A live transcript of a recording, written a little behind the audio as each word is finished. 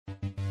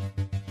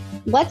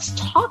let's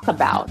talk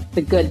about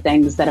the good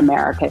things that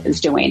America is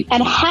doing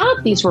and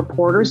have these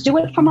reporters do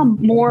it from a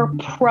more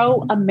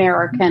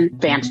pro-American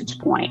vantage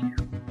point.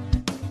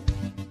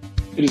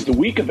 It is the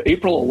week of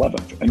April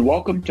 11th, and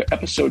welcome to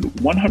episode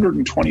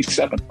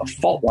 127 of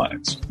Fault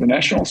Lines, the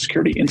National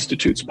Security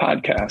Institute's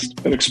podcast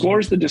that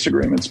explores the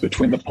disagreements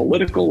between the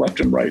political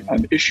left and right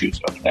on issues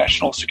of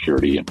national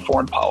security and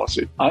foreign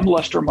policy. I'm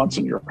Lester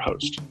Munson, your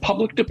host.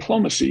 Public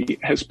diplomacy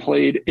has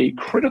played a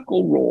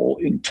critical role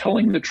in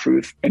telling the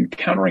truth and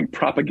countering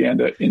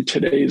propaganda in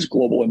today's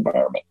global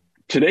environment.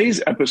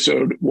 Today's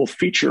episode will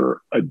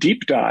feature a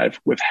deep dive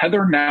with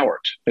Heather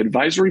Nauert,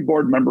 advisory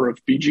board member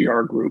of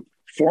BGR Group,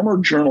 former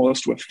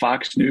journalist with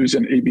Fox News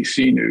and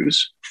ABC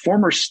News,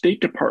 former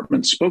State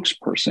Department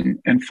spokesperson,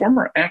 and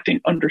former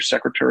acting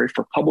undersecretary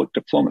for public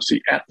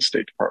diplomacy at the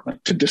State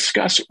Department, to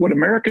discuss what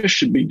America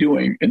should be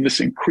doing in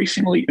this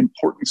increasingly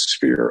important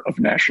sphere of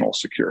national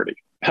security.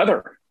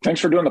 Heather,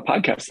 thanks for doing the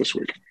podcast this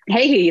week.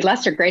 Hey,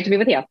 Lester, great to be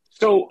with you.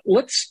 So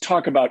let's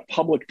talk about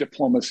public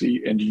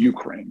diplomacy and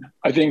Ukraine.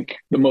 I think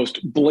the most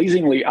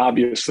blazingly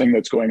obvious thing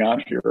that's going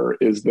on here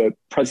is that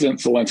President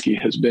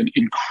Zelensky has been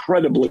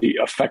incredibly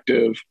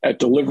effective at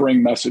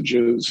delivering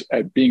messages,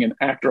 at being an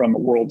actor on the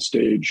world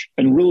stage,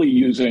 and really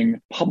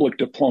using public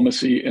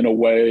diplomacy in a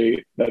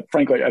way that,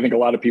 frankly, I think a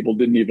lot of people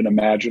didn't even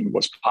imagine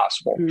was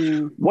possible.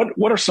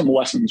 What are some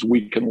lessons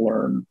we can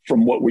learn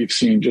from what we've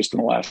seen just in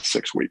the last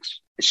 6 weeks?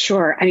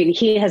 Sure. I mean,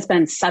 he has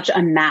been such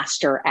a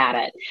master at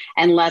it.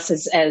 And less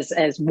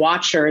as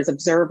watchers,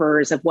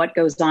 observers of what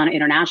goes on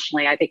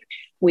internationally, I think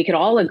we could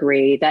all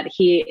agree that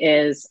he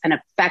is an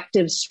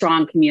effective,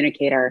 strong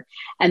communicator.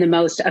 And the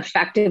most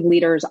effective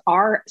leaders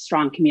are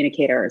strong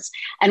communicators.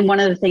 And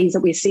one of the things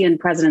that we see in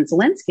President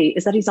Zelensky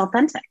is that he's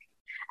authentic.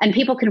 And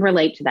people can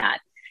relate to that.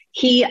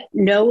 He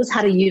knows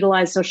how to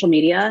utilize social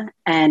media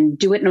and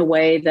do it in a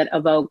way that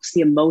evokes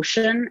the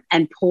emotion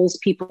and pulls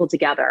people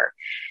together.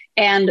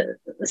 And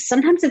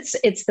sometimes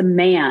it's the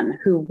man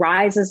who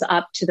rises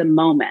up to the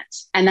moment.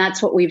 And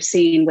that's what we've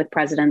seen with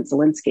President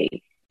Zelensky.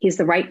 He's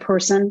the right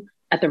person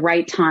at the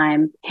right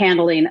time,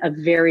 handling a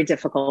very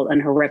difficult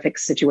and horrific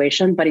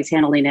situation, but he's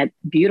handling it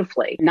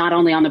beautifully, not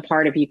only on the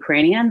part of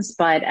Ukrainians,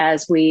 but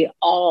as we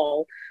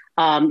all,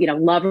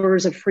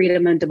 lovers of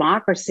freedom and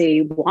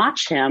democracy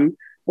watch him,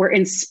 we're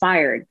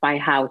inspired by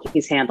how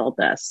he's handled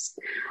this.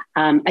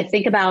 I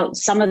think about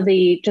some of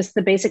the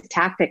basic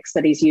tactics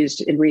that he's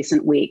used in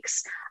recent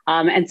weeks.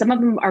 And some of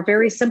them are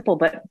very simple,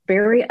 but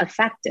very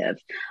effective.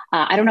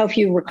 I don't know if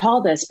you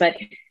recall this, but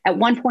at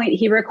one point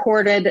he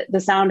recorded the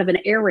sound of an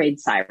air raid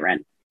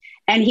siren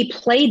and he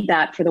played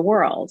that for the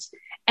world.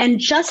 And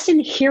just in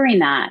hearing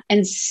that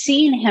and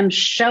seeing him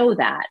show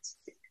that,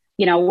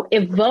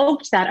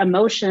 evoked that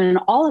emotion in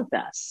all of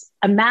this.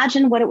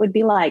 Imagine what it would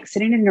be like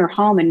sitting in your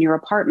home, in your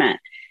apartment,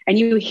 and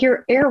you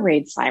hear air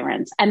raid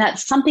sirens. And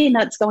that's something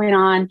that's going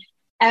on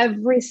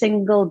every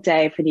single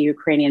day for the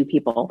Ukrainian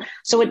people.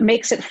 So it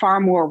makes it far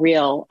more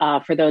real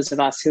for those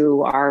of us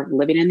who are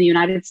living in the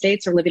United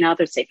States or living in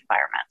other safe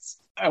environments.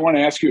 I want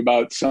to ask you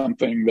about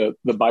something that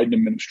the Biden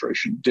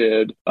administration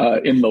did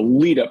in the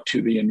lead up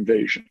to the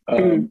invasion.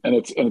 And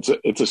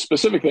it's a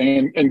specific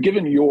thing. And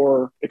given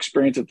your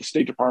experience at the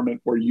State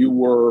Department, where you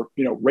were,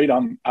 right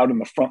out in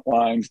the front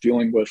lines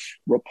dealing with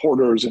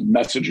reporters and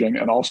messaging,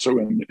 and also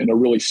in a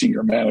really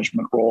senior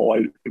management role,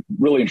 I'm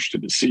really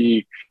interested to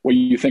see what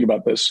you think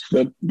about this.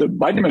 The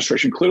Biden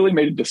administration clearly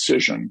made a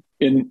decision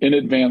in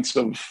advance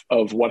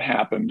of what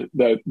happened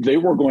that they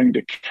were going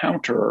to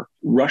counter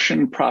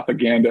Russian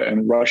propaganda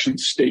and Russian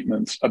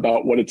statements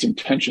about what its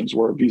intentions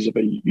were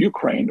vis-a-vis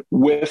Ukraine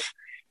with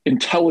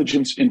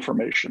intelligence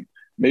information.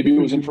 Maybe it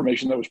was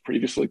information that was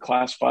previously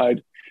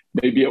classified.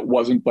 Maybe it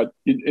wasn't, but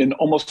in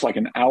almost like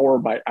an hour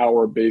by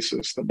hour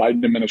basis, the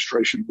Biden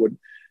administration would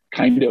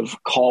kind of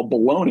call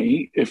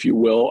baloney, if you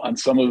will, on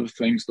some of the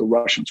things the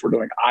Russians were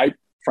doing.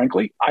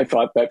 Frankly, I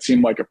thought that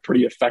seemed like a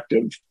pretty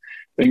effective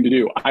thing to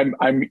do.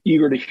 I'm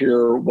eager to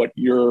hear what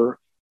your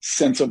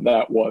sense of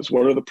that was.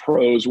 What are the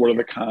pros? What are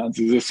the cons?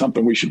 Is this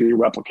something we should be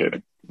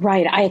replicating?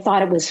 Right. I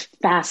thought it was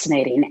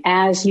fascinating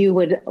as you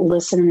would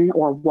listen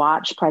or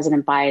watch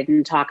President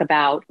Biden talk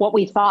about what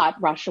we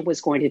thought Russia was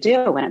going to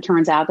do. And it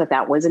turns out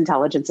that was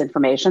intelligence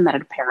information that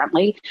had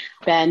apparently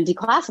been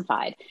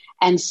declassified.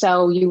 And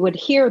so you would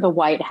hear the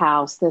White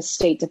House, the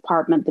State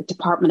Department, the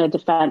Department of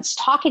Defense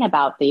talking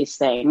about these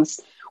things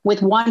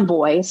with one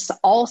voice,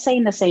 all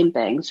saying the same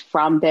things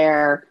from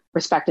their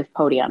respective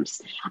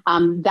podiums.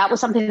 That was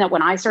something that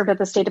when I served at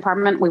the State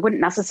Department, we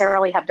wouldn't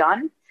necessarily have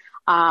done.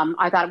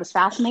 I thought it was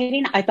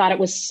fascinating. I thought it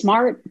was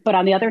smart. But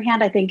on the other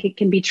hand, I think it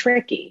can be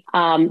tricky.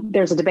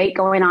 There's a debate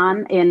going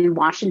on in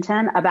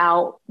Washington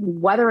about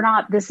whether or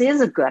not this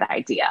is a good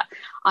idea.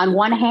 On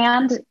one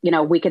hand,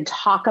 we could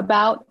talk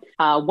about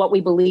what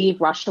we believe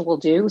Russia will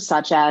do,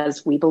 such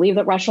as we believe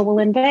that Russia will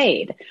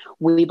invade.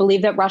 We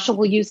believe that Russia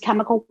will use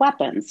chemical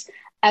weapons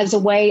as a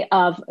way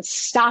of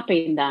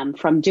stopping them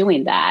from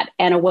doing that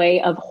and a way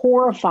of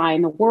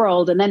horrifying the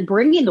world and then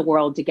bringing the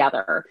world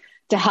together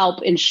to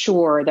help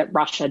ensure that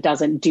Russia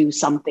doesn't do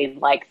something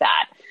like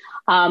that.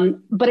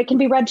 But it can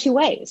be read two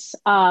ways.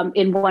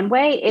 In one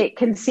way, it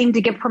can seem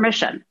to give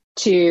permission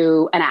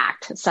to an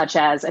act such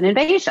as an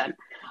invasion.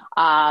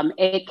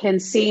 It can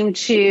seem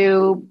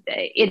to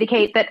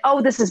indicate that,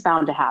 oh, this is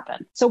bound to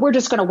happen, so we're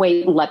just going to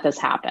wait and let this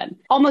happen.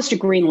 Almost a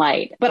green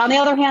light. But on the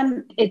other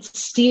hand, it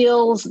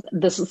steals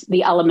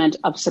the element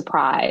of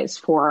surprise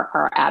for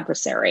our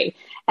adversary.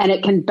 And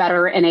it can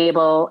better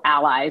enable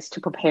allies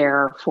to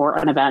prepare for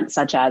an event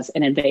such as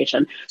an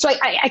invasion. So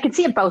I can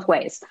see it both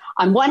ways.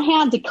 On one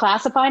hand,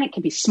 declassifying it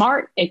can be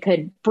smart. It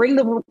could bring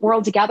the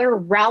world together,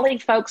 rally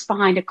folks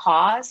behind a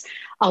cause,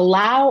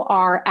 allow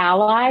our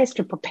allies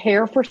to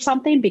prepare for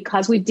something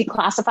because we've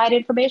declassified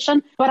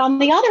information. But on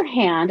the other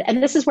hand,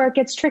 and this is where it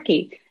gets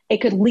tricky,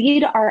 it could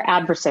lead our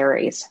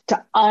adversaries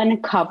to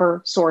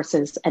uncover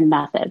sources and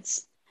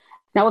methods.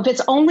 Now, if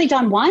it's only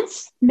done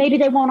once, maybe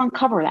they won't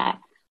uncover that.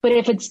 But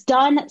if it's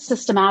done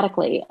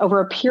systematically over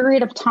a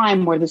period of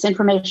time where this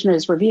information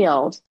is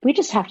revealed, we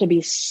just have to be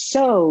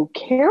so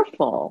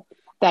careful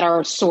that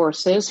our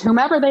sources,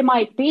 whomever they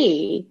might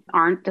be,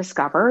 aren't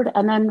discovered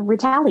and then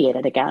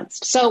retaliated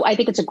against. So I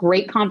think it's a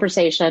great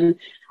conversation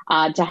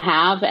to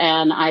have,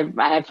 and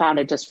I've found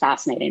it just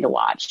fascinating to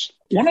watch.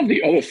 One of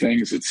the other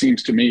things it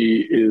seems to me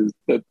is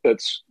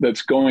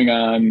that's going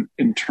on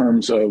in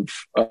terms of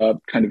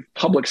kind of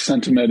public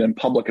sentiment and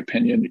public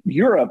opinion.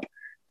 Europe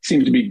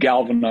seems to be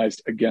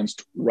galvanized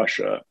against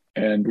Russia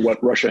and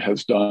what Russia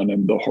has done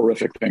and the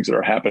horrific things that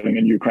are happening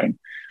in Ukraine.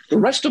 The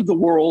rest of the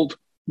world,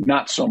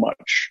 not so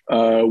much.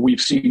 We've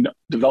seen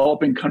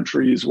developing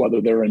countries, whether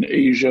they're in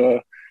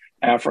Asia,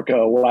 Africa,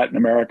 Latin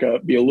America,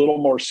 be a little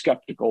more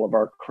skeptical of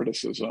our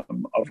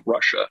criticism of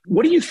Russia.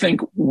 What do you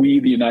think we,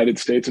 the United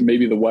States, and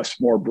maybe the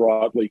West more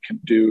broadly, can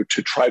do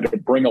to try to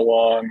bring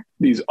along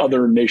these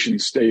other nation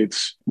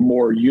states'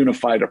 more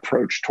unified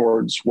approach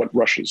towards what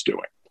Russia's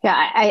doing? Yeah,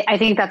 I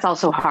think that's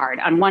also hard.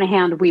 On one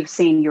hand, we've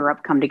seen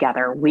Europe come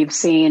together. We've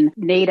seen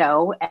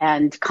NATO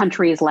and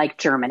countries like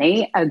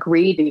Germany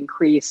agree to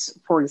increase,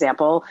 for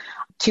example,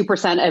 2%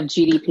 of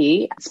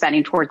GDP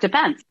spending towards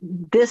defense.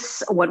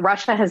 What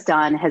Russia has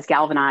done has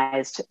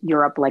galvanized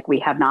Europe like we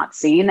have not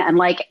seen. And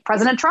like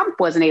President Trump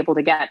wasn't able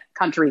to get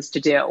countries to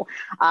do,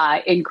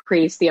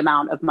 increase the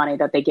amount of money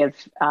that they give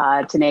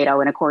to NATO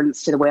in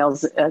accordance to the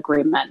Wales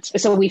Agreement.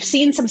 So we've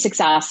seen some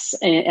success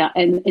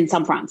in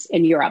some fronts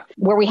in Europe.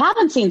 Where we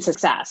haven't seen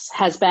success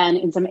has been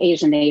in some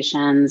Asian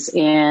nations,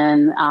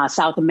 in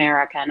South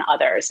America and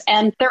others.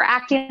 And they're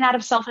acting out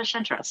of selfish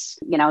interests.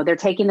 You know, they're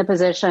taking the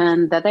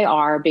position that they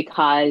are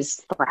because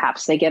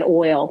perhaps they get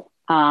oil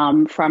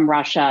from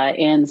Russia.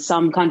 In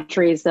some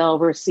countries, they'll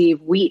receive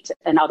wheat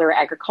and other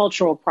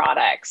agricultural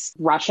products.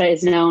 Russia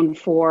is known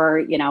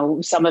for,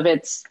 some of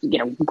its,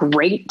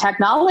 great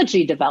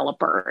technology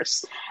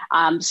developers.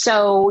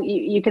 So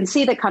you can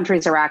see that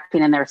countries are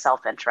acting in their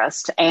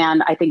self-interest.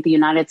 And I think the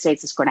United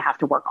States is going to have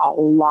to work a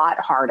lot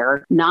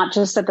harder, not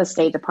just at the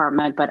State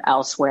Department, but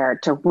elsewhere,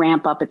 to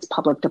ramp up its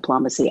public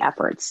diplomacy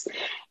efforts.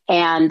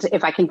 And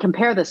if I can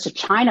compare this to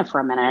China for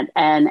a minute,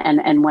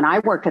 and when I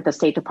worked at the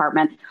State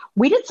Department,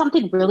 we did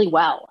something really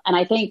well. And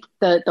I think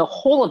the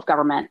whole of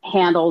government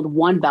handled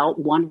One Belt,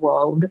 One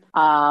Road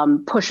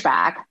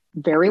pushback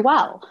very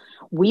well.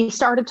 We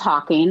started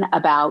talking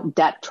about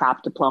debt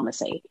trap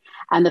diplomacy.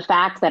 And the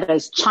fact that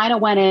as China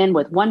went in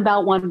with One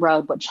Belt, One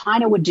Road, what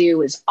China would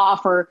do is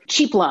offer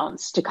cheap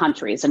loans to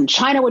countries. And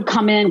China would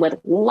come in with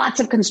lots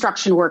of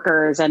construction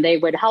workers and they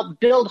would help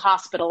build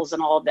hospitals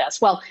and all of this.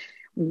 Well,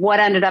 what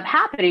ended up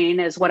happening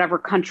is whatever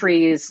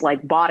countries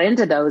bought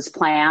into those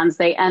plans,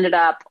 they ended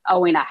up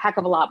owing a heck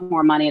of a lot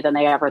more money than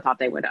they ever thought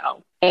they would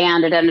owe.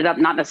 And it ended up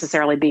not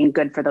necessarily being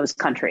good for those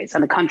countries.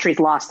 And the countries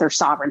lost their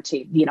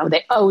sovereignty.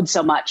 They owed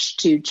so much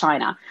to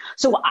China.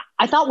 So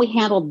I thought we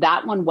handled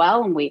that one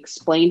well and we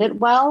explained it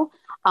well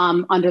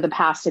under the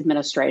past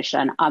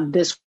administration.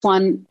 This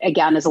one,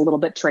 again, is a little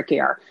bit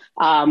trickier.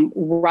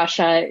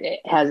 Russia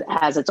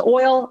has its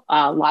oil.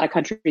 A lot of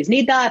countries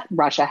need that.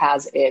 Russia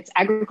has its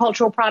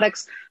agricultural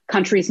products.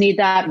 Countries need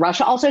that.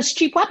 Russia also has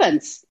cheap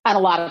weapons. And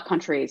a lot of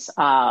countries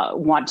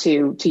want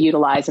to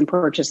utilize and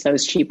purchase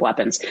those cheap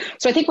weapons.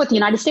 So I think what the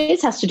United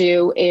States has to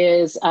do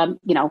is,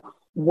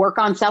 work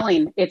on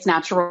selling its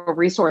natural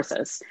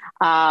resources,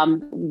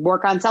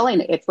 work on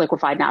selling its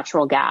liquefied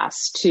natural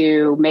gas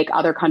to make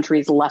other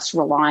countries less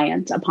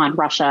reliant upon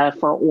Russia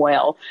for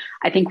oil.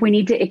 I think we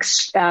need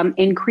to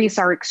increase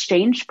our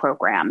exchange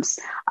programs.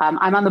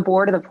 I'm on the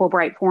board of the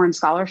Fulbright Foreign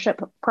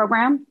Scholarship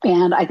Program,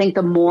 and I think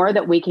the more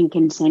that we can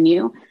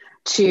continue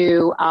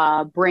to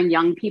bring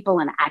young people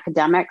and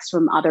academics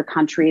from other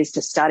countries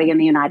to study in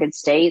the United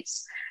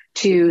States,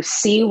 to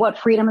see what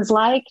freedom is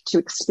like, to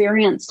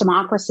experience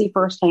democracy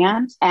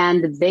firsthand.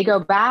 And they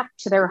go back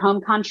to their home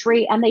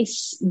country and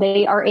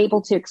they are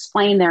able to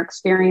explain their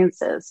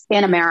experiences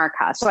in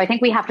America. So I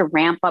think we have to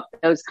ramp up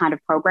those kind of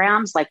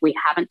programs like we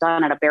haven't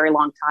done in a very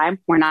long time.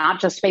 We're not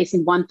just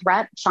facing one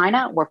threat,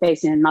 China, we're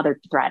facing another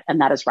threat, and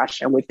that is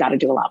Russia. We've got to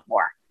do a lot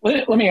more.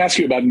 Let me ask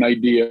you about an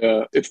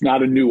idea. It's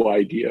not a new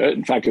idea.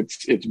 In fact,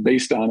 it's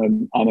based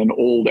on an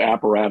old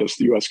apparatus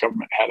the U.S.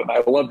 government had. And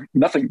I love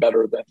nothing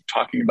better than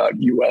talking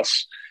about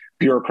U.S.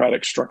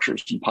 bureaucratic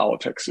structures and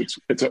politics. It's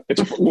a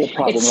real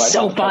problem. It's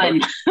so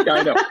fun. Yeah,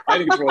 I know. I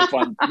think it's really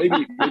fun.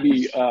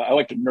 Maybe I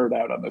like to nerd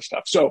out on this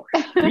stuff. So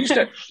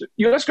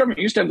U.S. government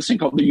used to have this thing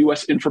called the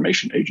U.S.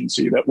 Information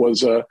Agency that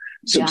was a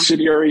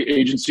subsidiary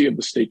agency of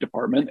the State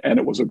Department, and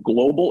it was a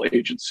global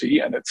agency,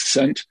 and it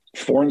sent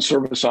Foreign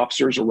Service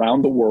officers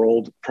around the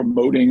world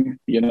promoting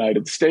the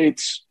United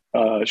States,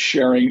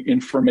 sharing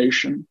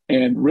information,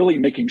 and really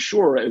making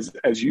sure,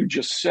 as you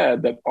just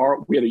said, that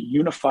we had a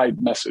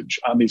unified message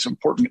on these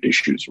important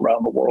issues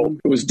around the world.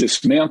 It was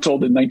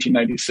dismantled in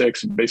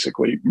 1996 and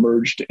basically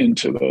merged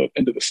into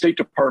the State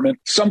Department.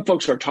 Some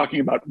folks are talking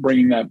about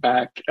bringing that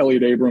back.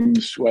 Elliot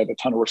Abrams, who I have a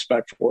ton of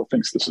respect for,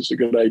 thinks this is a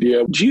good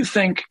idea. Do you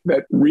think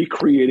that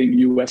recreating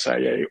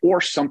USIA or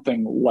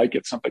something like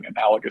it, something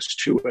analogous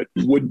to it,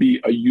 would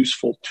be a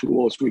useful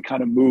tool as we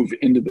kind of move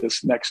into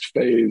this next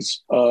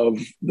phase of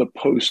the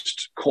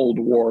post-Cold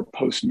War,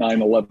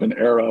 post-9/11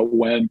 era,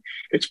 when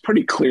it's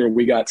pretty clear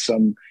we got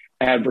some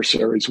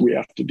adversaries we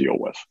have to deal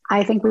with?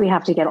 I think we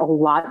have to get a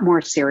lot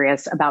more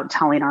serious about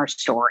telling our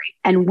story.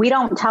 And we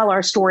don't tell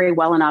our story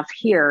well enough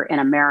here in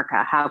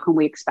America. How can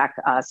we expect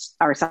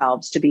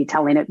ourselves to be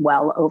telling it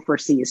well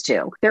overseas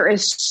too? There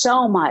is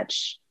so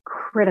much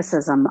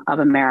criticism of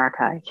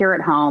America here at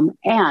home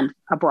and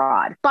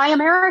abroad by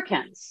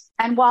Americans.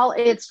 And while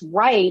it's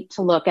right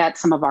to look at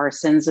some of our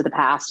sins of the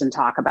past and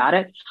talk about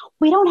it,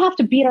 we don't have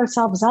to beat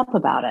ourselves up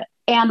about it.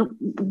 And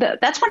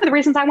that's one of the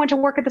reasons I went to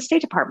work at the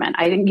State Department.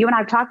 I think you and I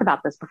have talked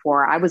about this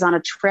before. I was on a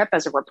trip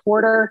as a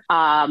reporter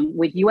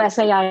with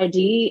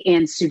USAID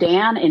in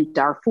Sudan, in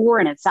Darfur,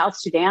 and in South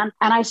Sudan.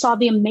 And I saw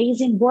the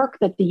amazing work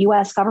that the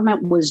U.S.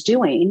 government was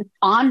doing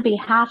on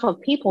behalf of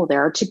people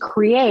there to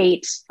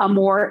create a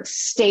more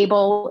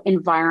stable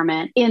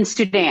environment in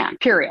Sudan,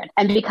 period.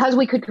 And because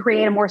we could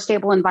create a more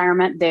stable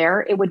environment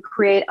there, it would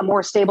create a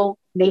more stable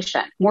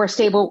nation, more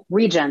stable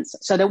regions,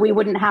 so that we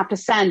wouldn't have to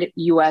send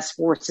U.S.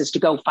 forces to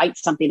go fight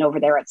something over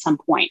there at some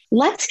point.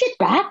 Let's get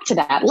back to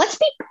that. Let's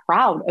be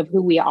proud of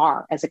who we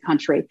are as a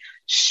country.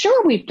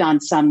 Sure, we've done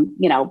some,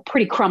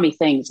 pretty crummy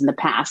things in the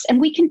past,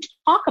 and we can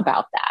talk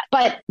about that.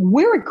 But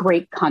we're a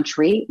great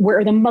country.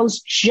 We're the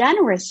most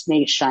generous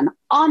nation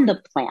on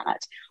the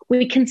planet.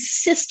 We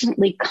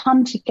consistently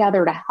come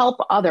together to help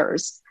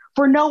others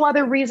for no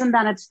other reason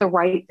than it's the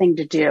right thing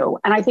to do.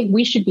 And I think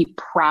we should be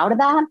proud of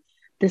that.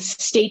 The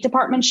State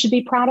Department should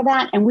be proud of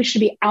that, and we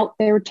should be out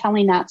there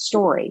telling that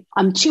story.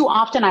 Too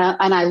often,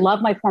 I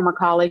love my former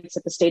colleagues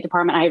at the State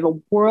Department. I have a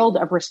world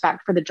of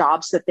respect for the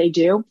jobs that they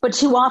do, but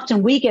too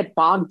often we get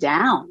bogged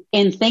down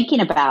in thinking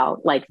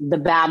about like the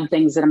bad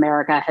things that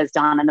America has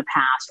done in the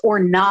past, or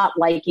not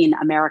liking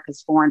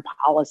America's foreign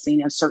policy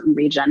in a certain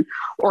region,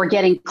 or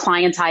getting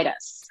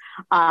clientitis.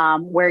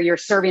 Where you're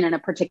serving in a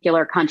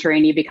particular country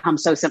and you become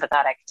so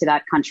sympathetic to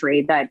that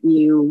country that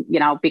you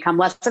become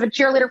less of a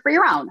cheerleader for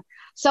your own.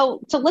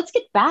 So let's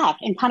get back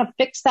and kind of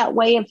fix that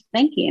way of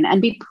thinking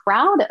and be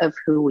proud of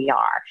who we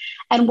are.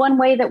 And one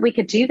way that we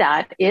could do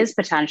that is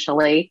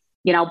potentially,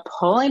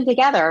 pulling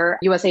together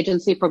U.S.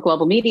 Agency for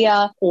Global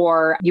Media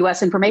or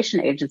U.S. Information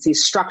Agency,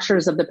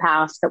 structures of the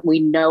past that we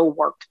know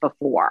worked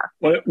before.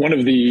 One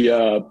of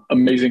the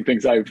amazing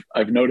things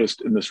I've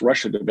noticed in this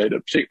Russia debate,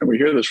 and we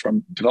hear this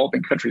from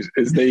developing countries,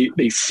 is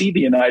they see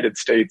the United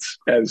States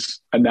as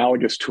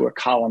analogous to a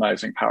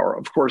colonizing power.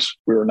 Of course,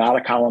 we were not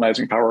a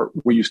colonizing power.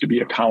 We used to be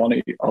a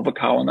colony of a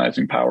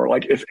colonizing power.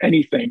 Like, if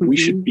anything, we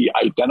should be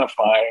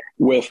identifying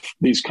with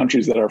these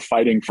countries that are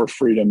fighting for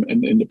freedom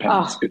and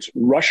independence. It's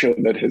Russia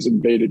that has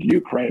invaded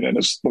Ukraine and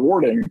is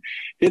thwarting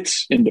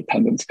its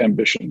independence,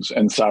 ambitions,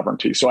 and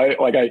sovereignty. So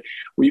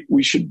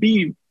we should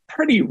be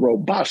pretty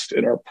robust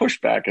in our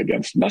pushback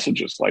against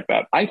messages like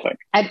that, I think.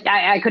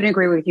 I couldn't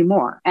agree with you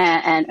more.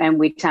 And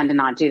we tend to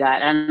not do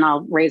that. And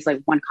I'll raise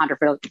one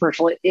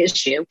controversial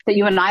issue that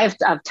you and I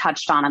have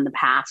touched on in the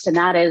past. And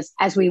that is,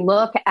 as we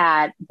look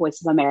at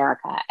Voice of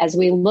America, as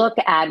we look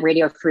at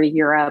Radio Free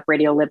Europe,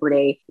 Radio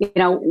Liberty,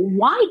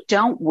 why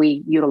don't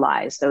we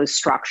utilize those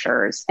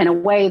structures in a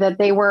way that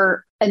they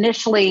were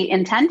initially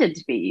intended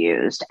to be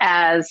used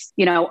as,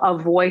 a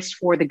voice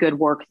for the good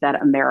work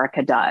that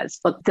America does?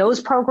 But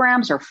those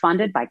programs are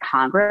funded by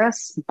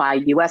Congress, by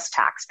U.S.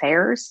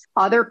 taxpayers.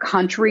 Other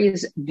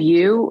countries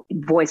view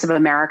Voice of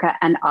America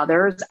and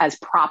others as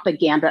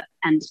propaganda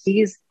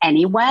entities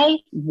anyway.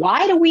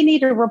 Why do we need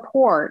to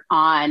report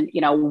on,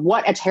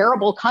 what a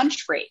terrible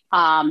country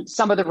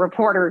some of the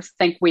reporters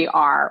think we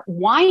are?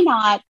 Why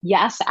not,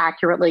 yes,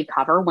 accurately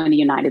cover when the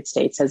United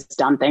States has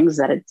done things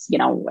that it's,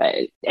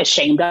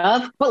 ashamed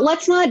of? But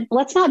let's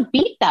not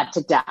beat that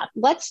to death.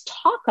 Let's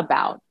talk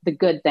about the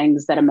good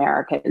things that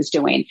America is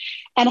doing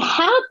and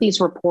have these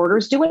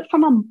reporters do it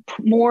from a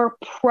more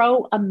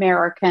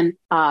pro-American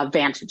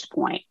vantage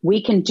point.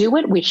 We can do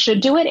it. We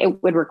should do it.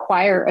 It would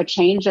require a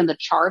change in the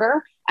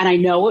charter. And I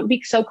know it would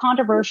be so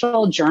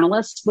controversial.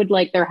 Journalists would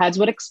their heads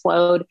would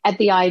explode at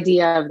the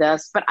idea of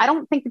this. But I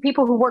don't think the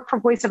people who work for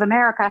Voice of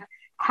America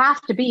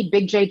have to be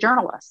big J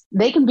journalists.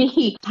 They can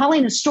be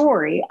telling a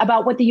story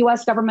about what the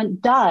U.S.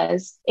 government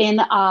does in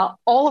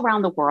all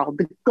around the world,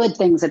 the good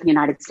things that the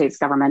United States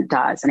government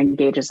does and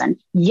engages in.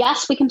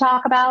 Yes, we can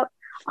talk about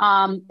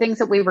things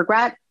that we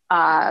regret,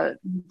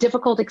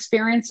 difficult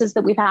experiences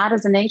that we've had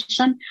as a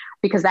nation,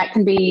 because that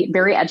can be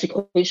very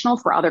educational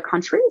for other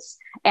countries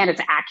and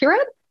it's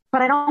accurate.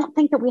 But I don't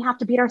think that we have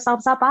to beat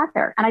ourselves up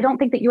either. And I don't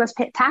think that U.S.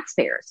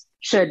 taxpayers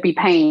should be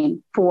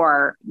paying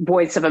for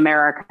Voice of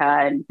America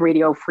and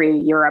Radio Free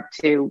Europe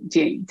to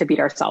beat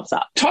ourselves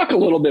up. Talk a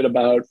little bit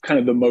about kind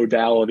of the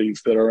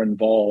modalities that are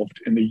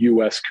involved in the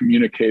U.S.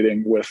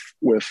 communicating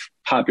with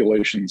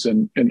populations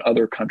in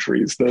other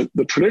countries.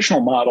 The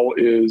traditional model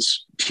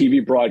is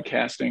TV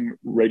broadcasting,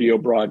 radio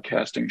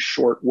broadcasting,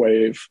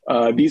 shortwave.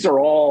 These are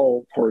all,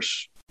 of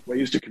course,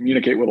 ways to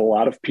communicate with a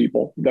lot of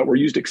people that were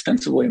used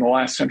extensively in the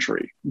last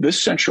century.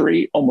 This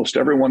century, almost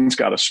everyone's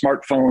got a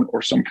smartphone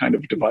or some kind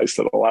of device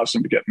that allows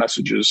them to get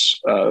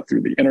messages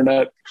through the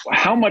internet.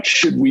 How much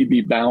should we be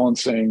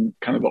balancing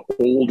kind of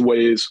the old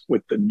ways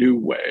with the new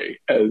way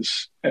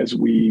as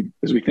we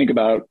think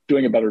about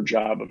doing a better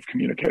job of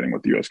communicating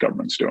what the U.S.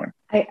 government's doing?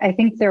 I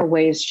think there are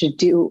ways to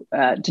do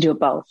it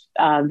both.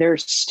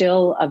 There's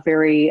still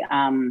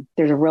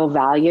there's a real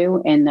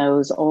value in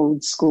those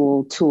old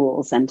school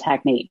tools and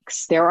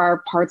techniques. There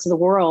are parts of the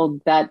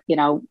world that,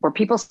 where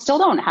people still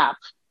don't have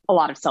a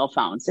lot of cell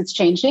phones. It's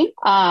changing,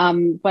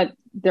 but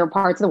there are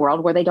parts of the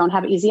world where they don't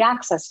have easy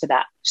access to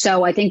that.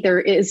 So I think there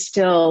is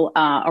still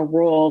a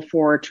role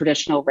for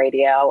traditional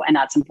radio, and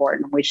that's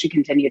important. We should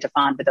continue to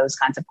fund those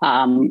kinds of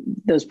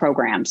those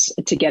programs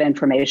to get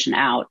information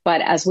out.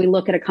 But as we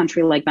look at a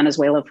country like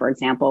Venezuela, for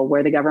example,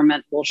 where the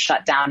government will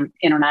shut down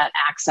internet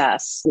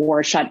access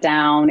or shut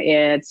down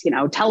its,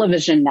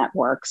 television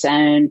networks,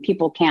 and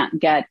people can't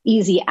get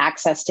easy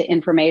access to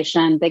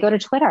information, they go to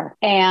Twitter.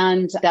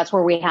 And that's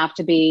where we have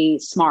to be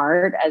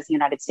smart as the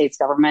United States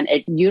government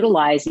at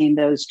utilizing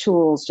those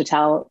tools to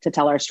tell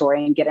our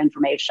story and get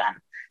information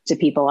to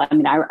people. I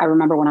mean, I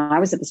remember when I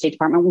was at the State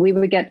Department, we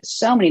would get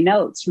so many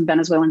notes from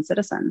Venezuelan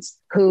citizens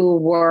who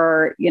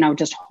were,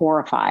 just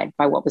horrified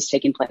by what was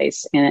taking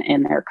place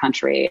in their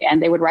country.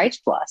 And they would write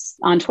to us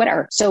on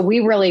Twitter. So we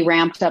really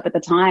ramped up at the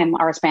time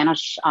our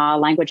Spanish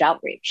language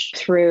outreach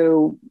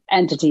through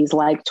entities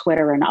like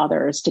Twitter and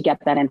others to get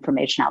that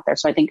information out there.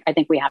 So I think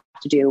we have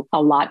to do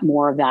a lot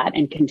more of that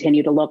and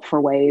continue to look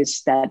for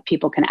ways that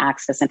people can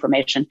access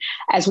information.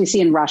 As we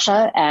see in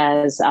Russia,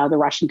 as the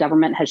Russian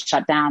government has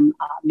shut down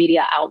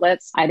media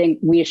outlets, I think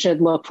we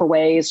should look for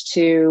ways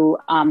to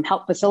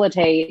help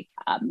facilitate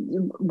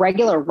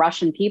regular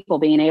Russian people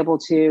being able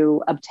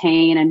to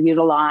obtain and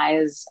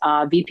utilize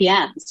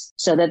VPNs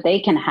so that they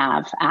can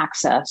have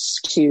access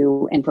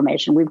to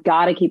information. We've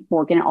got to keep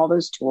working at all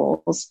those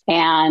tools,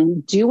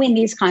 and doing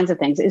these kinds of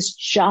things is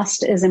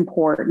just as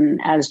important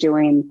as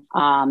doing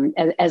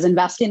as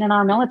investing in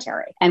our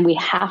military. And we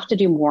have to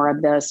do more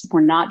of this.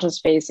 We're not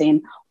just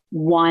facing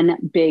one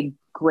big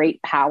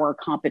great power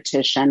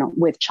competition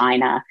with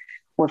China.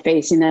 We're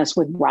facing this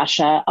with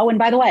Russia. Oh, and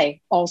by the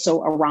way,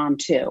 also Iran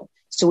too.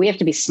 So we have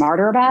to be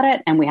smarter about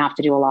it, and we have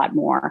to do a lot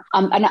more.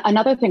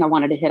 Another thing I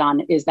wanted to hit on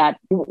is that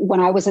when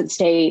I was at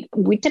State,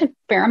 we did a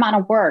fair amount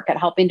of work at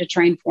helping to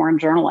train foreign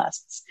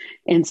journalists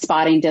in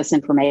spotting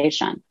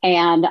disinformation.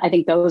 And I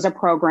think those are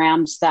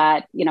programs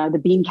that,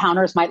 the bean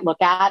counters might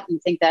look at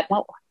and think that,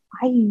 well,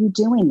 why are you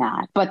doing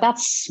that? But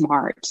that's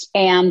smart.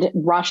 And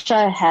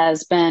Russia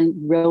has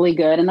been really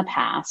good in the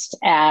past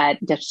at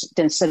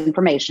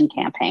disinformation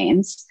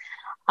campaigns.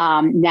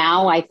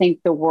 Now I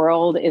think the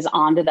world is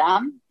onto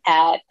them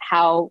at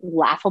how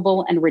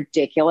laughable and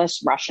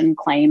ridiculous Russian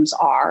claims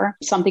are.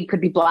 Something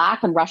could be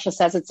black and Russia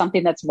says it's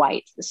something that's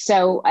white.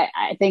 So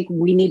I think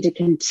we need to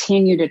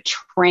continue to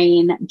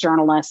train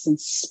journalists in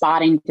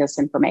spotting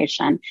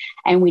disinformation.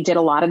 And we did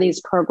a lot of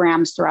these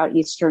programs throughout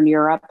Eastern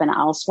Europe and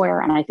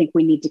elsewhere. And I think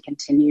we need to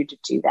continue to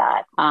do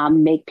that,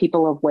 make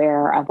people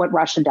aware of what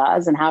Russia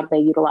does and how do they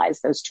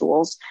utilize those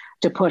tools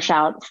to push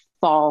out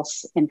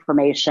false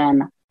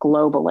information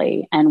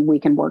globally, and we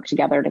can work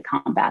together to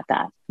combat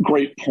that.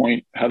 Great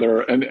point,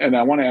 Heather. And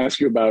I want to ask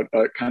you about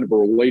kind of a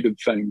related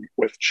thing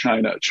with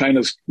China.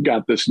 China's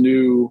got this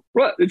new,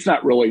 well, it's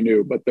not really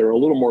new, but they're a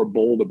little more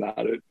bold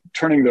about it,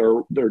 turning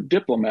their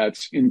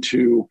diplomats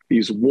into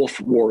these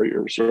wolf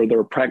warriors, or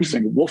they're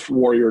practicing wolf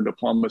warrior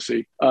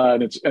diplomacy.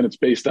 And it's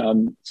based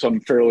on some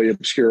fairly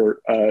obscure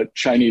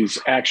Chinese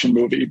action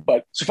movie.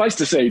 But suffice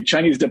to say,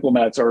 Chinese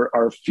diplomats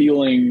are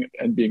feeling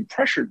and being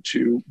pressured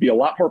to be a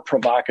lot more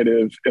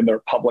provocative in their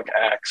public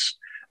acts.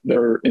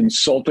 They're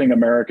insulting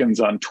Americans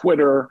on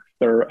Twitter.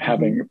 They're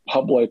having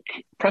public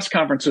press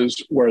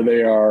conferences where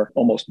they are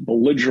almost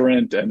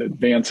belligerent and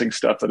advancing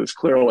stuff that is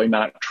clearly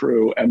not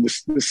true. And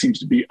this seems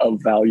to be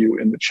of value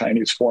in the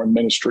Chinese foreign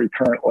ministry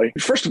currently.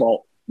 First of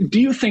all, Do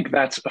you think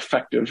that's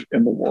effective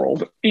in the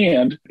world?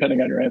 And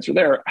depending on your answer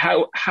there,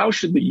 how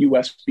should the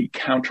U.S. be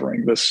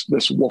countering this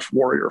wolf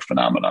warrior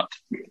phenomenon?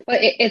 Well,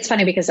 it's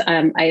funny because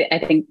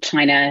I think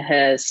China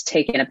has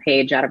taken a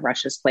page out of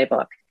Russia's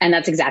playbook, and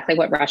that's exactly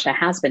what Russia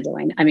has been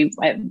doing. I mean,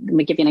 let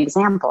me give you an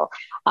example.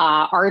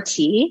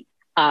 RT,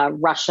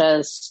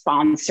 Russia's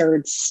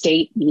sponsored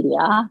state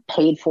media,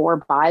 paid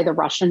for by the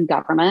Russian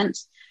government.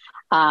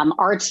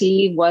 RT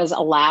was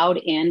allowed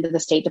into the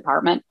State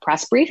Department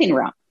press briefing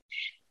room.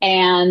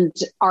 And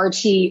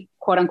RT,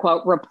 quote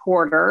unquote,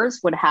 reporters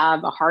would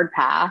have a hard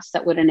pass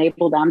that would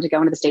enable them to go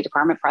into the State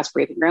Department press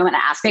briefing room and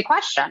ask a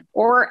question,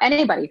 or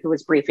anybody who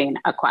was briefing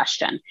a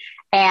question.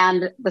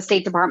 And the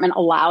State Department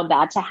allowed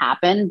that to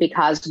happen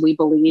because we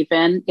believe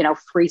in,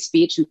 free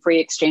speech and free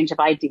exchange of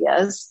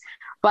ideas.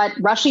 But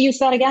Russia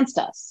used that against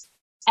us.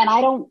 And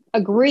I don't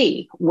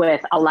agree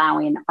with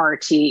allowing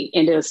RT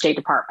into a State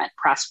Department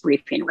press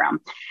briefing room.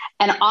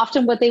 And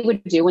often what they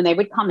would do when they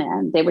would come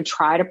in, they would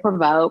try to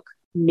provoke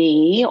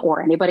me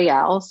or anybody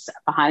else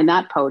behind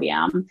that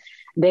podium.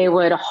 They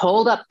would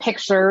hold up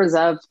pictures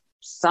of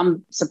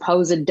some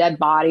supposed dead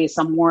body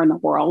somewhere in the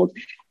world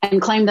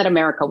and claim that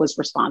America was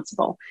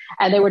responsible.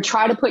 And they would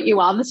try to put you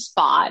on the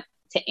spot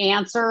to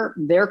answer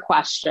their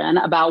question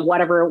about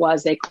whatever it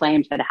was they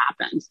claimed had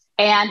happened.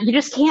 And you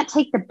just can't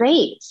take the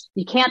bait.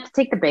 You can't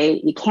take the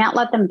bait. You can't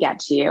let them get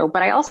to you.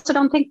 But I also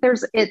don't think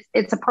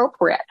it's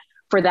appropriate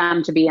for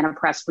them to be in a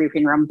press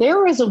briefing room.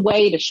 There is a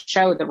way to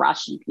show the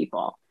Russian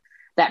people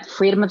that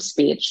freedom of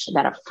speech,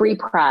 that a free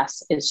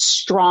press is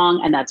strong,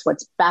 and that's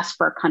what's best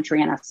for a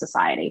country and a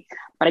society.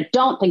 But I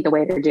don't think the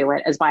way to do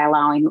it is by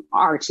allowing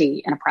RT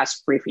in a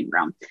press briefing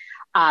room.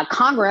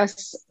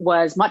 Congress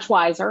was much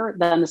wiser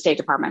than the State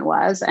Department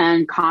was,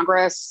 and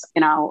Congress,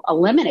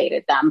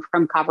 eliminated them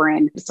from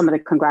covering some of the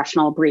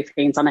congressional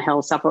briefings on the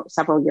Hill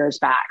several years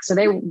back. So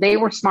they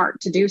were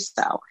smart to do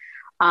so.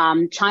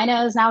 China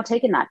has now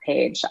taken that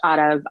page out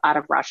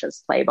of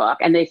Russia's playbook,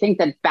 and they think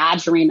that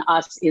badgering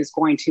us is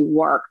going to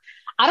work.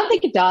 I don't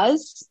think it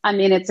does. I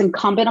mean, it's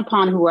incumbent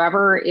upon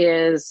whoever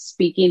is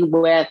speaking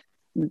with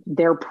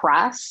their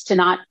press to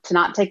not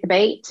take the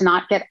bait, to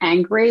not get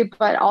angry.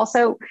 But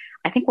also,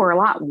 I think we're a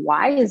lot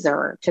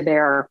wiser to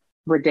their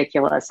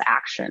ridiculous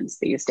actions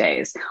these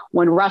days.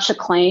 When Russia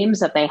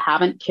claims that they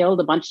haven't killed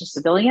a bunch of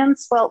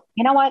civilians, well,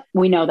 you know what?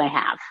 We know they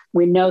have.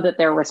 We know that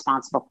they're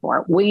responsible for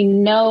it. We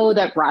know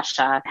that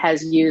Russia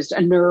has used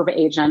a nerve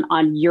agent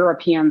on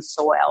European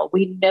soil.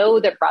 We know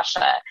that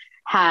Russia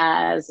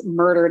has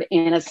murdered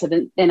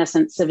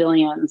innocent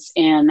civilians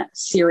in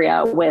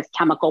Syria with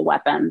chemical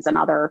weapons and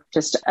other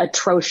just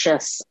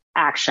atrocious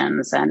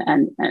actions.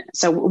 And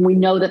so we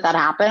know that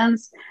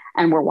happens,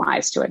 and we're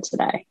wise to it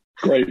today.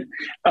 Great.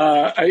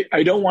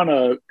 I don't want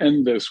to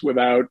end this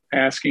without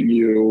asking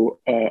you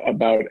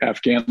about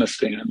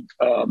Afghanistan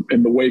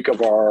in the wake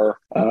of our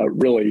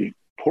really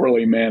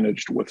poorly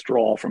managed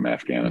withdrawal from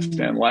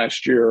Afghanistan.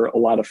 Last year, a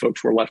lot of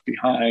folks were left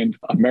behind.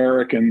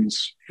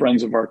 Americans,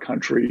 friends of our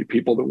country,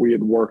 people that we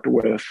had worked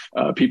with,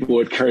 people who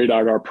had carried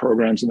out our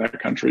programs in that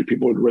country,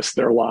 people who had risked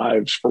their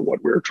lives for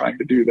what we were trying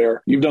to do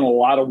there. You've done a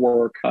lot of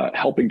work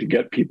helping to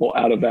get people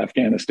out of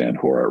Afghanistan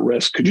who are at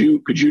risk. Could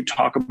you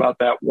talk about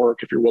that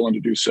work if you're willing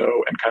to do so,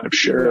 and kind of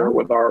share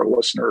with our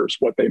listeners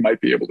what they might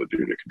be able to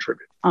do to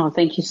contribute? Oh,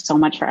 thank you so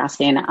much for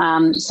asking.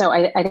 So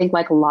I think,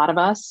 like a lot of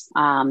us,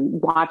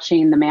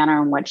 watching the manner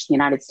in which the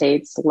United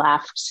States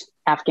left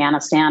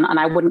Afghanistan, and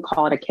I wouldn't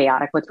call it a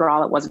chaotic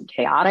withdrawal. It wasn't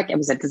chaotic. It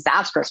was a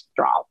disastrous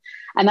withdrawal.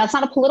 And that's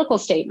not a political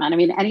statement. I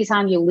mean,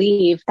 anytime you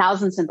leave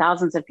thousands and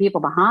thousands of people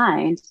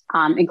behind,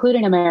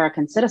 including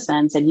American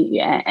citizens, and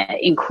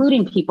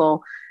including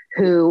people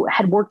who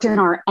had worked in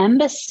our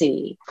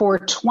embassy for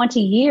 20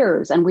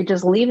 years, and we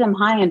just leave them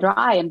high and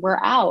dry and we're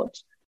out,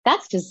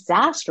 that's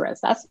disastrous.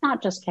 That's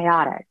not just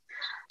chaotic.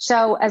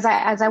 So as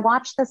I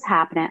watched this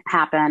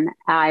happen,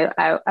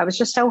 I was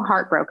just so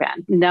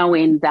heartbroken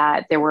knowing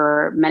that there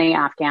were many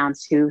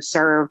Afghans who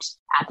served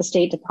at the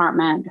State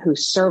Department, who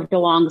served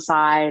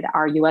alongside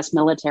our U.S.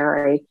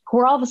 military, who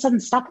were all of a sudden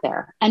stuck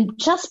there. And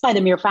just by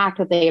the mere fact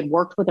that they had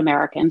worked with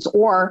Americans,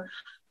 or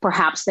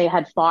perhaps they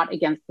had fought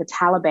against the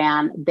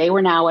Taliban, they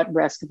were now at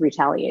risk of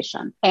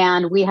retaliation.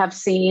 And we have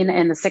seen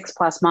in the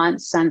 6+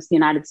 months since the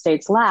United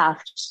States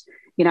left,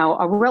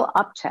 a real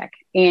uptick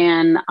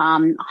in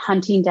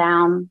hunting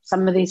down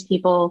some of these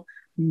people,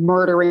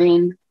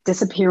 murdering,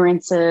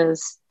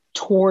 disappearances,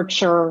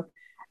 torture,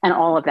 and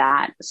all of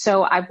that.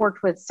 So I've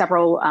worked with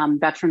several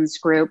veterans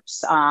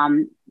groups,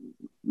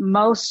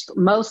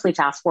 mostly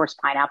Task Force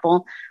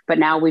Pineapple, but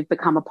now we've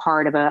become a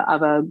part of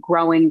a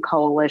growing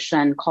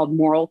coalition called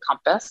Moral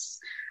Compass,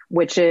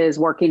 which is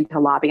working to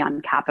lobby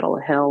on Capitol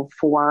Hill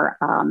for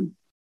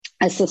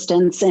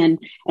assistance in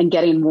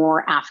getting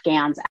more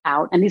Afghans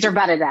out. And these are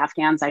vetted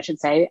Afghans, I should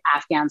say,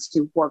 Afghans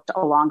who worked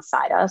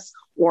alongside us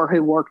or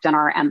who worked in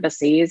our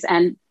embassies.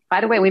 And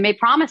by the way, we made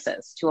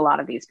promises to a lot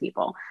of these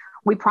people.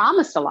 We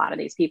promised a lot of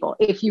these people,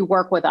 if you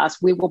work with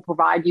us, we will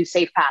provide you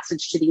safe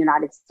passage to the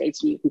United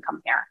States and you can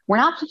come here. We're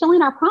not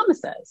fulfilling our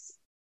promises.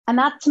 And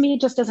that to me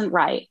just isn't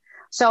right.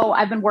 So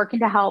I've been working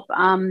to help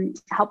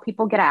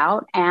people get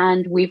out,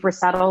 and we've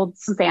resettled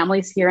some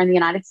families here in the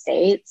United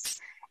States.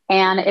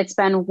 And it's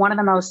been one of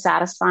the most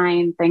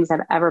satisfying things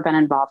I've ever been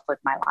involved with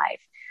in my life.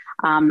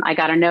 I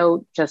got a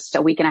note just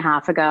a week and a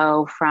half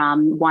ago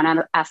from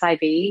one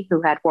SIV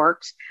who had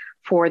worked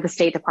for the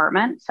State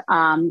Department.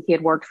 He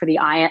had worked for the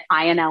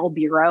INL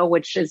Bureau,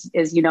 which is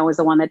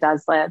the one that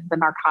does the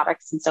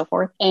narcotics and so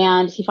forth.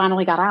 And he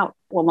finally got out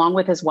along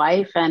with his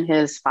wife and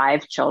his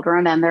 5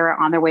 children. And they're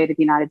on their way to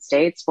the United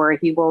States, where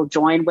he will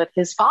join with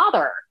his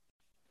father,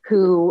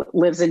 who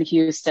lives in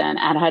Houston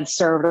and had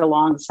served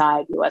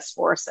alongside U.S.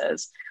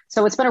 forces.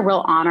 So it's been a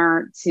real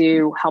honor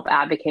to help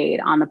advocate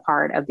on the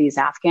part of these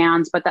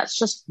Afghans. But that's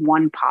just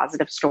one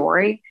positive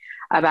story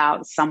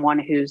about someone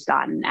who's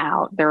gotten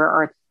out. There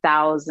are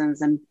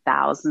thousands and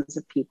thousands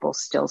of people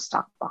still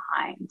stuck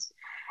behind.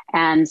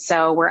 And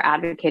so we're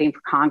advocating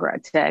for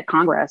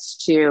Congress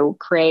to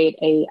create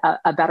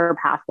a better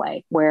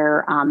pathway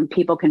where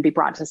people can be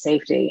brought to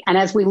safety. And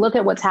as we look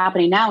at what's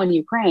happening now in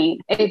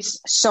Ukraine, it's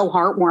so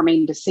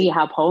heartwarming to see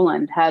how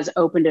Poland has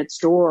opened its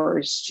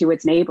doors to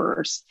its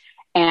neighbors,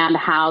 and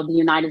how the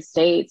United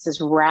States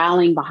is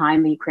rallying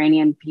behind the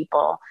Ukrainian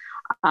people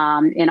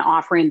in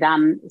offering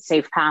them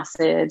safe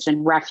passage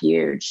and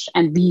refuge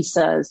and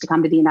visas to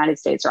come to the United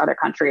States or other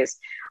countries.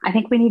 I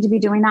think we need to be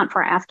doing that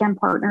for our Afghan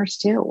partners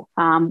too.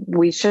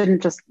 We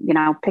shouldn't just,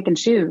 pick and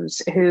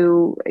choose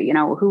who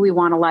we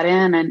want to let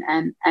in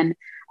and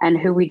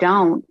who we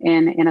don't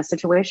in a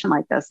situation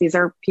like this. These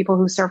are people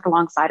who served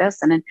alongside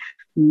us, and in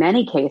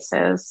many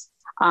cases,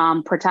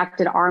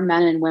 protected our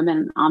men and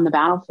women on the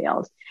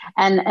battlefield.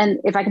 And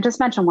if I can just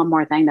mention one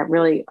more thing that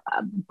really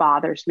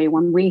bothers me,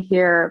 when we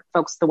hear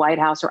folks at the White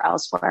House or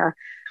elsewhere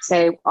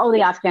say, oh,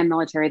 the Afghan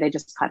military, they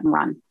just cut and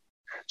run.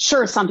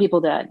 Sure, some people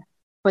did,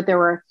 but there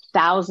were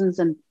thousands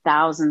and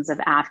thousands of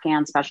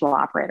Afghan special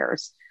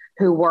operators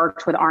who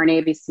worked with our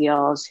Navy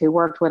SEALs, who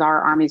worked with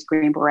our Army's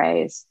Green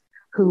Berets,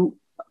 who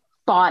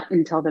fought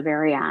until the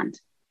very end.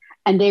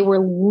 And they were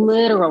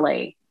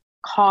literally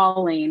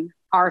calling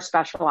our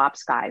special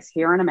ops guys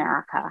here in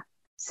America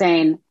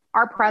saying,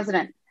 our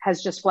president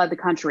has just fled the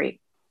country.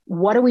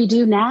 What do we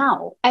do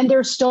now? And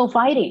they're still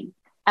fighting.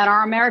 And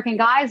our American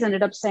guys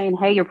ended up saying,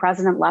 hey, your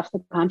president left the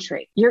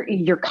country.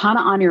 You're kind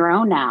of on your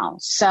own now.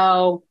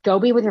 So go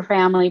be with your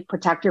family,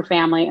 protect your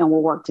family, and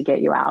we'll work to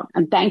get you out.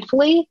 And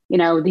thankfully,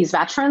 these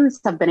veterans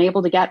have been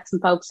able to get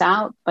some folks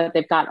out, but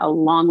they've got a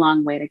long,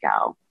 long way to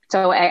go.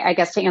 So I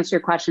guess to answer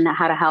your question,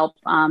 how to help,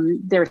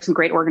 there are some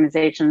great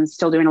organizations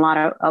still doing a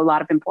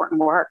lot of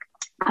important work.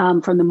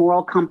 From the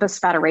Moral Compass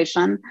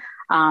Federation.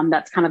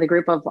 That's kind of the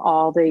group of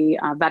all the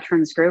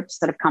veterans groups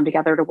that have come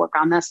together to work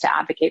on this, to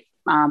advocate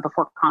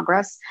before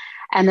Congress.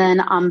 And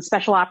then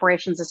Special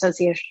Operations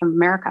Association of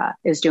America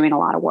is doing a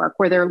lot of work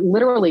where they're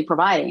literally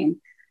providing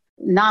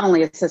not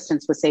only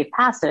assistance with safe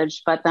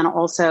passage, but then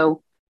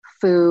also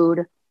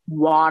food,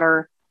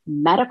 water,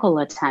 medical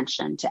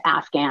attention to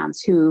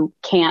Afghans who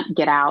can't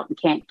get out and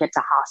can't get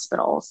to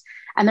hospitals.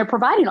 And they're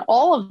providing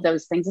all of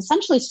those things,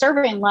 essentially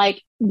serving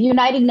like the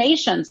United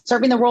Nations,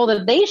 serving the role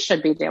that they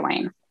should be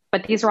doing.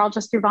 But these are all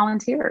just through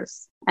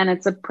volunteers. And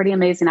it's a pretty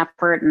amazing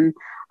effort and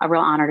a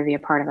real honor to be a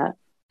part of it.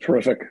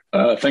 Terrific.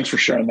 Thanks for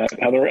sharing that,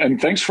 Heather.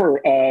 And thanks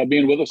for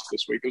being with us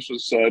this week. This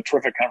was a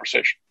terrific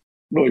conversation.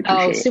 Really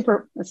appreciate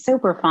it.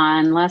 Super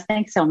fun. Les,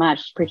 thanks so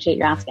much. Appreciate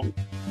you asking.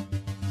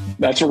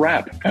 That's a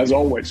wrap. As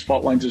always,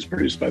 Fault Lines is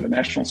produced by the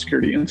National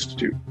Security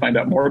Institute. Find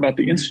out more about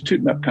the Institute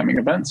and upcoming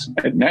events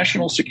at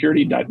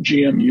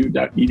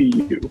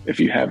nationalsecurity.gmu.edu. If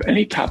you have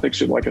any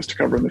topics you'd like us to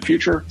cover in the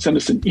future, send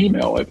us an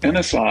email at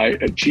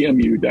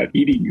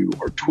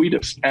nsi@gmu.edu or tweet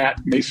us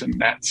at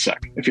MasonNatSec.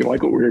 If you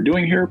like what we are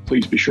doing here,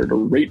 please be sure to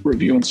rate,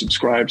 review, and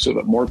subscribe so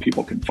that more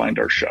people can find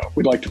our show.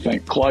 We'd like to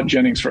thank Claude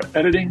Jennings for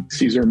editing,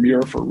 Caesar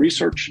Muir for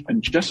research,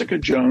 and Jessica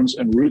Jones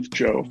and Ruth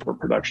Joe for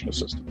production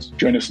assistance.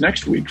 Join us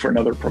next week for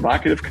another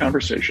provocative conversation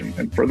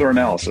and further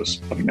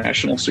analysis of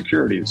national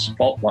security's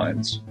fault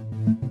lines.